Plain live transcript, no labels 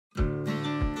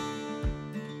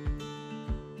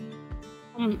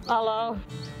Hello,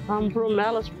 I'm from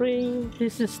Alice Spring.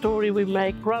 This is story we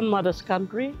make grandmother's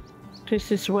country.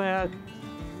 This is where I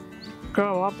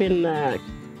grew up in a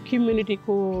community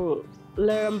called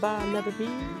Laramba Nadabi.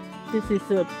 This is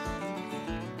a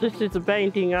this is a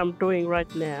painting I'm doing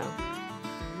right now.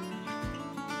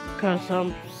 Because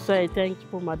I'm say thanks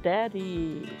for my dad.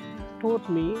 He taught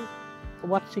me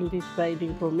watching this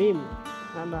painting from him,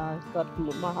 and I got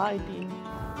my idea.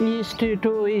 He used to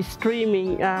do his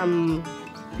streaming,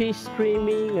 fish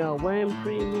streaming, worm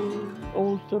streaming,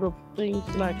 all sort of things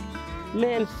like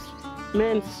men's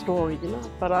men's story,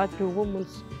 But I do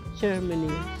women's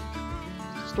ceremonies,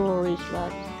 stories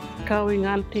like going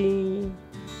hunting,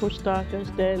 bush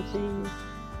dancing,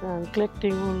 and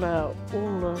collecting all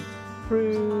the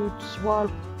fruits,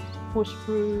 wild bush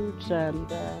fruits, and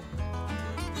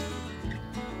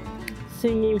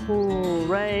singing for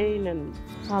rain. And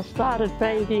I started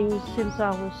painting since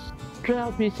I was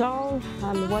 12 years old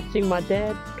and watching my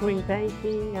dad doing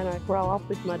painting, and I grew up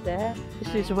with my dad.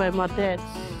 This is where my dad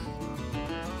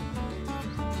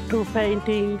do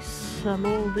paintings and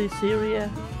all this area,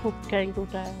 cook kangaroo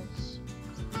tails.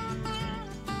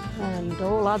 And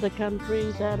all other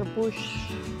countries out of bush.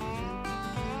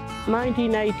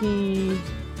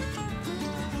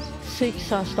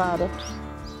 1986 I started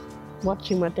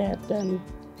watching my dad, and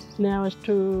now it's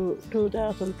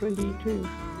 2022.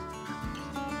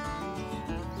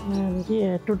 And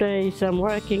yeah, today I'm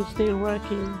working, still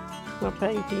working, my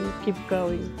painting keep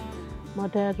going. My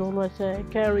dad always say,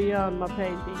 carry on my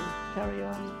painting, carry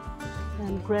on.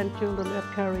 And grandchildren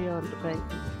that carry on the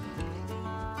painting.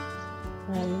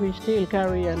 And we still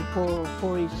carry on for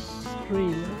his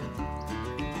dream.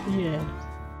 Yeah.